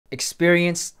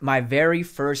experienced my very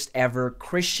first ever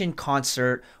Christian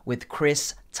concert with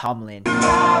Chris Tomlin.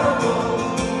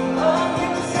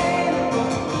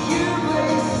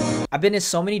 I've been to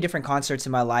so many different concerts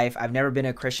in my life. I've never been to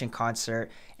a Christian concert,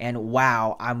 and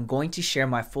wow, I'm going to share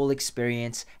my full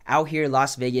experience out here in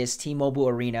Las Vegas, T-Mobile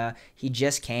Arena. He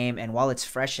just came, and while it's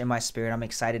fresh in my spirit, I'm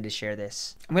excited to share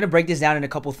this. I'm going to break this down in a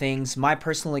couple things. My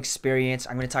personal experience,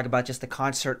 I'm going to talk about just the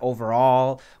concert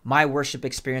overall, my worship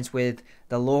experience with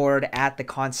the Lord at the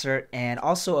concert, and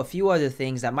also a few other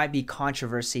things that might be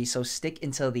controversy, so stick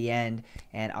until the end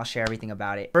and I'll share everything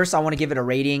about it. First, I want to give it a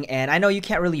rating, and I know you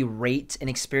can't really rate an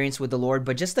experience with the Lord,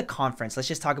 but just the conference. Let's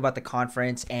just talk about the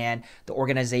conference and the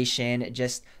organization,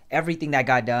 just everything that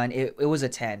got done. It was a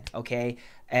 10, okay?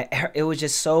 It was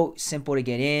just so simple to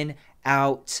get in,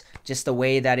 out, just the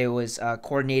way that it was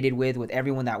coordinated with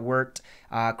everyone that worked,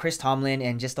 Chris Tomlin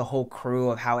and just the whole crew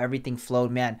of how everything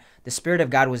flowed. Man, the Spirit of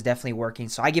God was definitely working.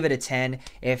 So I give it a 10.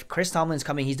 If Chris Tomlin's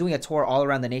coming, he's doing a tour all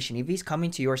around the nation. If he's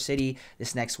coming to your city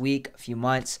this next week, a few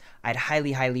months, I'd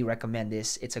highly, highly recommend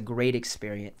this. It's a great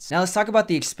experience. Now let's talk about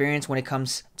the experience when it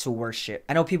comes to worship.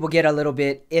 I know people get a little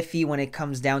bit iffy when it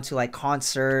comes down to like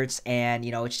concerts and,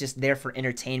 you know, it's just there for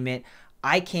entertainment.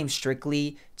 I came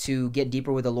strictly to get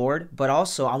deeper with the Lord, but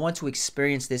also I want to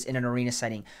experience this in an arena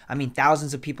setting. I mean,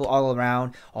 thousands of people all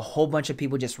around, a whole bunch of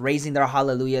people just raising their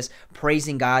hallelujahs,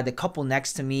 praising God. The couple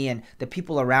next to me and the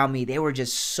people around me, they were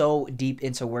just so deep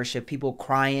into worship. People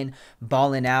crying,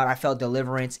 bawling out. I felt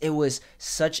deliverance. It was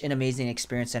such an amazing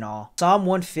experience in all. Psalm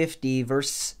 150,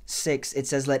 verse 6, it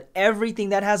says, "Let everything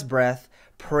that has breath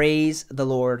praise the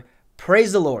Lord."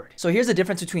 Praise the Lord. So here's the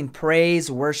difference between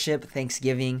praise, worship,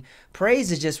 thanksgiving.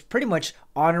 Praise is just pretty much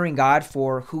honoring God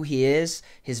for who he is,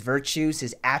 his virtues,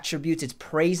 his attributes. It's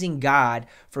praising God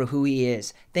for who he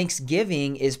is.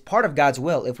 Thanksgiving is part of God's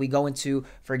will. If we go into,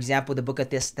 for example, the book of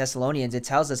Thessalonians, it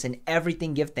tells us in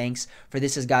everything give thanks, for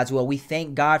this is God's will. We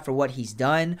thank God for what he's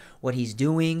done, what he's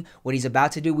doing, what he's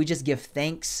about to do. We just give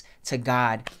thanks to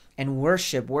God. And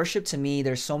worship to me,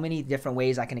 there's so many different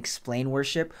ways I can explain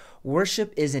worship.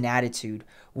 Worship is an attitude.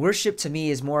 Worship to me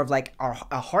is more of like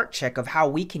a heart check of how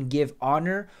we can give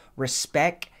honor,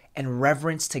 respect, and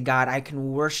reverence to God. I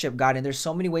can worship God, and there's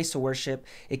so many ways to worship.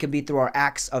 It could be through our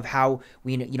acts of how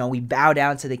we bow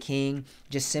down to the King,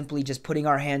 just simply just putting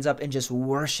our hands up and just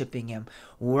worshiping him,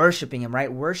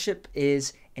 right? Worship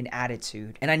is an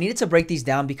attitude. And I needed to break these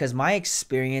down because my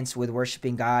experience with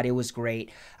worshiping God, it was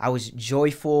great. I was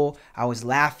joyful. I was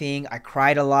laughing. I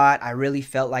cried a lot. I really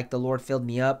felt like the Lord filled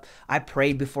me up. I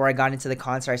prayed before I got into the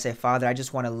concert. I said, Father, I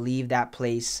just want to leave that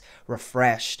place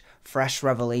refreshed, fresh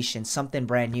revelation, something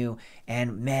brand new.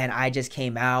 And man, I just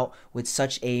came out with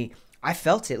I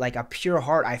felt it like a pure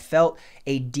heart. I felt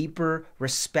a deeper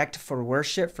respect for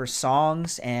worship, for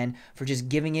songs, and for just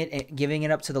giving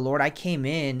it up to the Lord. I came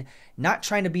in not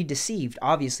trying to be deceived.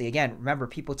 Obviously, again, remember,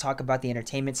 people talk about the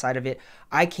entertainment side of it.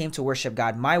 I came to worship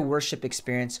God. My worship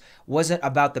experience wasn't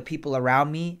about the people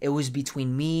around me. It was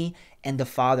between me and the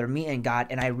Father, me and God,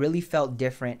 and I really felt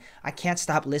different. I can't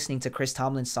stop listening to Chris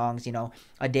Tomlin songs,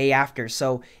 a day after.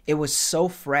 So it was so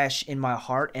fresh in my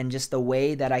heart, and just the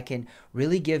way that I can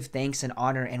really give thanks and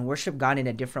honor and worship God in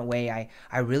a different way.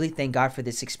 I really thank God for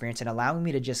this experience and allowing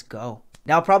me to just go.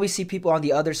 Now, I'll probably see people on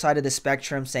the other side of the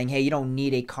spectrum saying, hey, you don't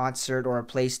need a concert or a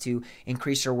place to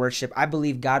increase your worship. I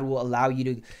believe God will allow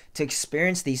you to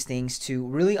experience these things, to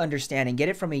really understand and get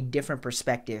it from a different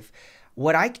perspective.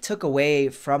 What I took away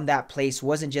from that place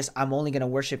wasn't just I'm only going to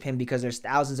worship him because there's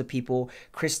thousands of people,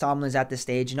 Chris Tomlin's at the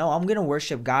stage. No, I'm going to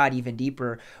worship God even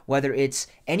deeper, whether it's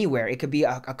anywhere. It could be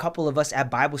a couple of us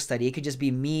at Bible study. It could just be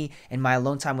me and my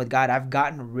alone time with God. I've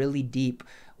gotten really deep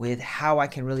with how I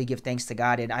can really give thanks to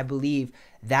God. And I believe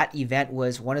that event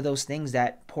was one of those things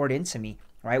that poured into me,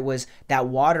 right? Was that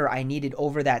water I needed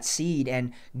over that seed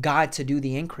and God to do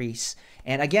the increase.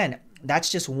 And again, that's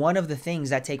just one of the things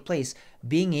that take place.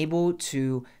 Being able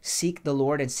to seek the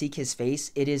Lord and seek his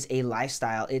face, it is a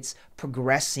lifestyle. It's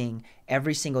progressing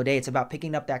every single day. It's about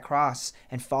picking up that cross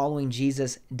and following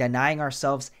Jesus, denying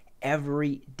ourselves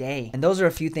every day. And those are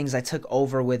a few things I took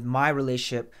over with my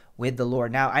relationship with the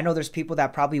Lord. Now, I know there's people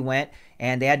that probably went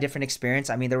and they had different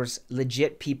experience. I mean, there was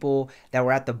legit people that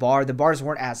were at the bar. The bars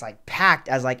weren't as packed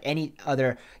as any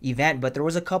other event, but there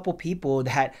was a couple people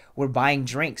that were buying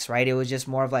drinks, right? It was just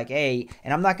more of hey,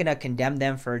 and I'm not going to condemn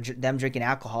them for them drinking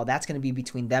alcohol. That's going to be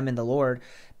between them and the Lord.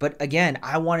 But again,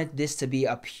 I wanted this to be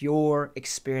a pure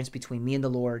experience between me and the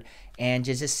Lord, and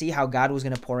just to see how God was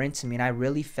going to pour into me. And I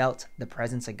really felt the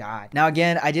presence of God. Now,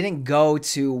 again, I didn't go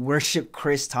to worship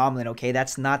Chris Tomlin, okay?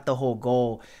 That's not the whole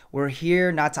goal. We're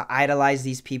here not to idolize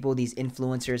these people, these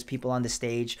influencers, people on the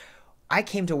stage. I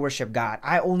came to worship God.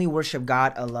 I only worship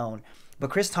God alone. But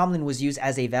Chris Tomlin was used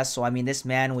as a vessel. I mean, this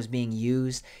man was being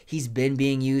used. He's been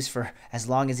being used for as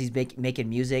long as he's making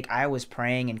music. I was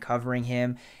praying and covering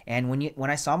him. And when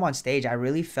I saw him on stage, I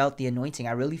really felt the anointing.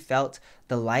 I really felt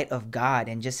the light of God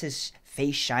and just his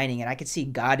face shining. And I could see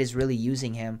God is really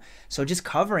using him. So just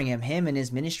covering him and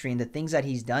his ministry and the things that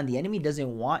he's done, the enemy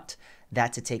doesn't want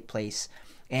that to take place.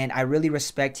 And I really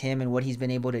respect him and what he's been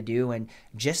able to do, and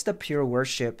just the pure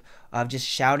worship of just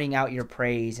shouting out your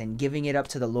praise and giving it up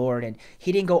to the Lord. And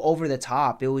he didn't go over the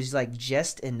top. It was like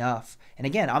just enough. And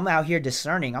again, I'm out here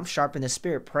discerning. I'm sharp in the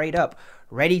spirit, prayed up,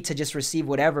 ready to just receive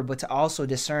whatever, but to also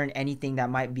discern anything that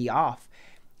might be off.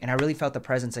 And I really felt the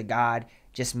presence of God,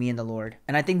 just me and the Lord.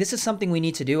 And I think this is something we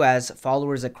need to do as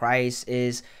followers of Christ.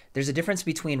 Is there's a difference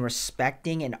between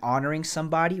respecting and honoring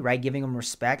somebody, right? Giving them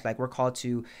respect. Like we're called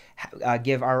to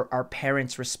give our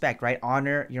parents respect, right?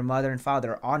 Honor your mother and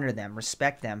father, honor them,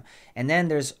 respect them. And then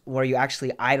there's where you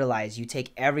actually idolize. You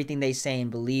take everything they say and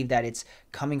believe that it's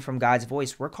coming from God's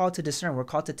voice. We're called to discern. We're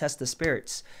called to test the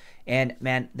spirits. And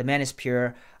man, the man is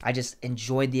pure. I just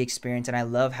enjoyed the experience, and I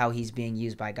love how he's being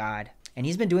used by God. And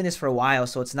he's been doing this for a while,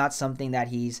 so it's not something that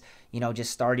he's,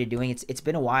 just started doing. It's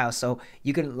been a while, so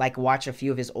you can like watch a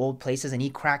few of his old places, and he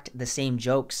cracked the same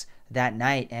jokes that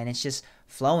night, and it's just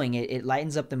flowing. It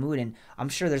lightens up the mood, and I'm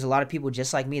sure there's a lot of people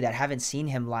just like me that haven't seen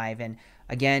him live. And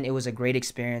again, it was a great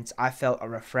experience. I felt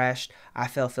refreshed. I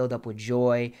felt filled up with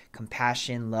joy,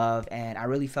 compassion, love, and I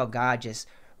really felt God just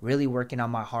really working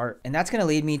on my heart. And that's going to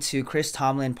lead me to Chris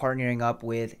Tomlin partnering up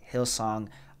with Hillsong.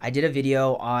 I did a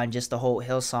video on just the whole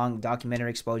Hillsong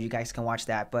documentary exposure. You guys can watch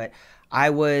that. But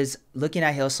I was looking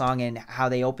at Hillsong and how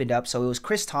they opened up. So it was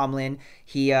Chris Tomlin.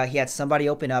 He had somebody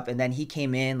open up, and then he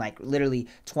came in like literally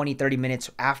 20, 30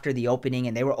 minutes after the opening,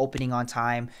 and they were opening on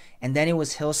time. And then it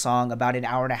was Hillsong about an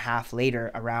hour and a half later,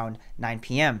 around 9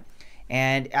 p.m.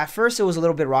 And at first it was a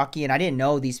little bit rocky, and I didn't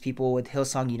know these people with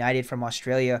Hillsong United from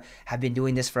Australia have been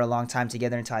doing this for a long time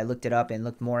together until I looked it up and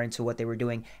looked more into what they were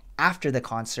doing after the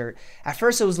concert. At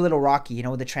first it was a little rocky,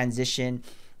 the transition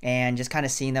and just kind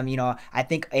of seeing them, I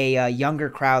think a younger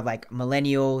crowd like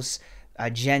millennials,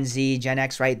 Gen Z, Gen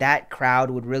X, right? That crowd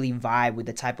would really vibe with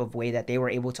the type of way that they were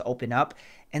able to open up.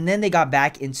 And then they got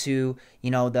back into,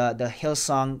 the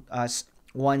Hillsong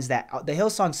the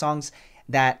Hillsong songs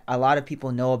that a lot of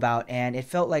people know about, and it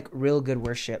felt like real good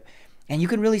worship. And you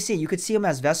can really see it. You could see them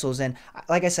as vessels. And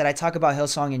like I said, I talk about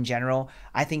Hillsong in general.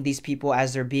 I think these people,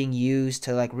 as they're being used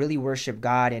to like really worship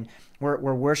God, and we're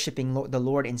worshiping the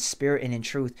Lord in spirit and in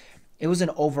truth. It was an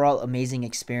overall amazing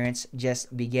experience,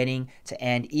 just beginning to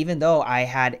end, even though I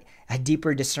had a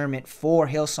deeper discernment for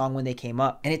Hillsong when they came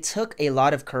up. And it took a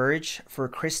lot of courage for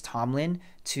Chris Tomlin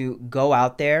to go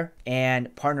out there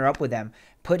and partner up with them,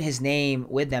 put his name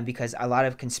with them, because a lot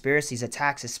of conspiracies,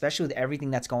 attacks, especially with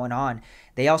everything that's going on.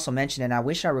 They also mentioned, and I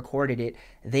wish I recorded it,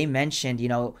 they mentioned,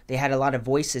 they had a lot of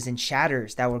voices and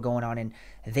chatters that were going on, and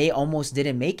they almost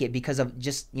didn't make it because of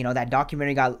just, that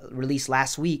documentary got released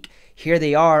last week. Here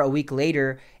they are a week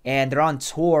later, and they're on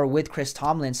tour with Chris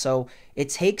Tomlin. So it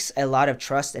takes a lot of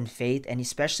trust and faith, and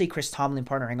especially Chris Tomlin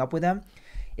partnering up with them.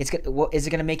 Is it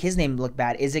going to make his name look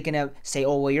bad? Is it going to say,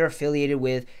 oh, well, you're affiliated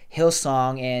with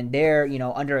Hillsong and they're,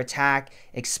 under attack,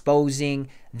 exposing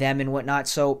them and whatnot?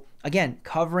 So again,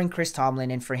 covering Chris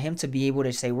Tomlin, and for him to be able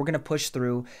to say, we're going to push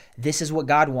through. This is what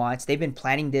God wants. They've been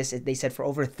planning this, they said, for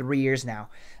over 3 years now.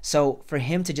 So for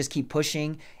him to just keep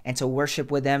pushing and to worship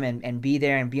with them and be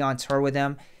there and be on tour with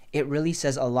them, it really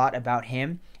says a lot about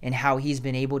him and how he's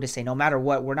been able to say, no matter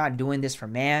what, we're not doing this for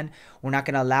man. We're not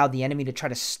going to allow the enemy to try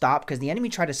to stop, because the enemy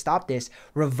tried to stop this.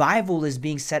 Revival is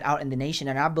being set out in the nation,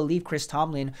 and I believe Chris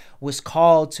Tomlin was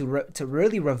called to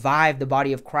really revive the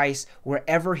body of Christ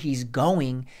wherever he's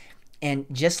going. And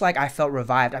just like I felt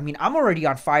revived, I'm already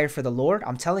on fire for the Lord.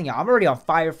 I'm telling you, I'm already on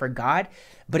fire for God,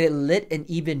 but it lit an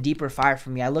even deeper fire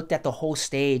for me. I looked at the whole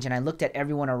stage and I looked at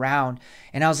everyone around,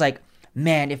 and I was like,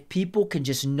 man, if people can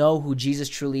just know who Jesus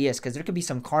truly is, because there could be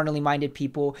some carnally minded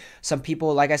people, some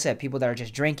people, like I said, people that are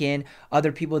just drinking,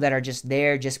 other people that are just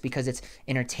there just because it's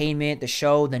entertainment, the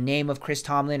show, the name of Chris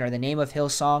Tomlin or the name of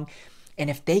Hillsong. And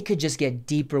if they could just get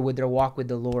deeper with their walk with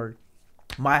the Lord,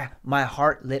 my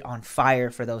heart lit on fire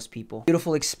for those people.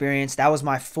 Beautiful experience. That was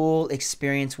my full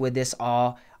experience with this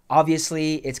all.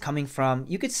 Obviously, it's coming from,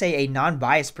 you could say, a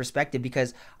non-biased perspective,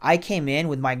 because I came in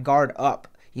with my guard up.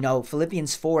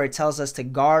 Philippians 4, it tells us to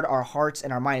guard our hearts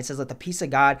and our mind. It says, let the peace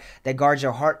of God that guards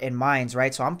your heart and minds,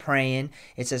 right? So I'm praying.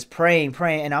 It says praying,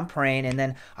 and I'm praying. And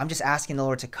then I'm just asking the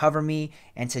Lord to cover me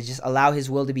and to just allow his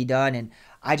will to be done. And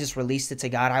I just released it to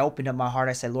God. I opened up my heart.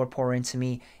 I said, Lord, pour into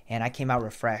me. And I came out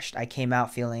refreshed. I came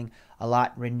out feeling a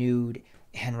lot renewed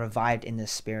and revived in the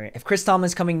spirit. If Chris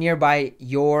Tomlin's coming nearby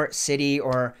your city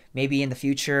or maybe in the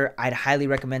future, I'd highly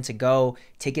recommend to go.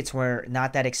 Tickets were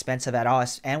not that expensive at all,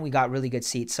 and we got really good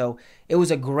seats. So it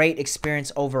was a great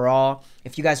experience overall.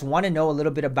 If you guys want to know a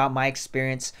little bit about my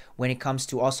experience when it comes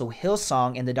to also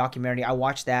Hillsong in the documentary, I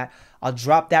watched that. I'll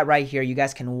drop that right here. You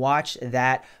guys can watch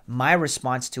that, my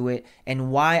response to it,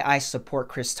 and why I support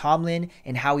Chris Tomlin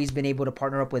and how he's been able to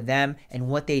partner up with them and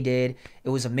what they did. It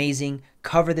was amazing.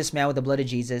 Cover this man with the blood of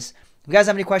Jesus. If you guys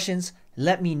have any questions,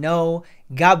 let me know.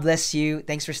 God bless you.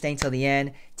 Thanks for staying till the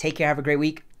end. Take care. Have a great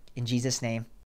week. In Jesus' name.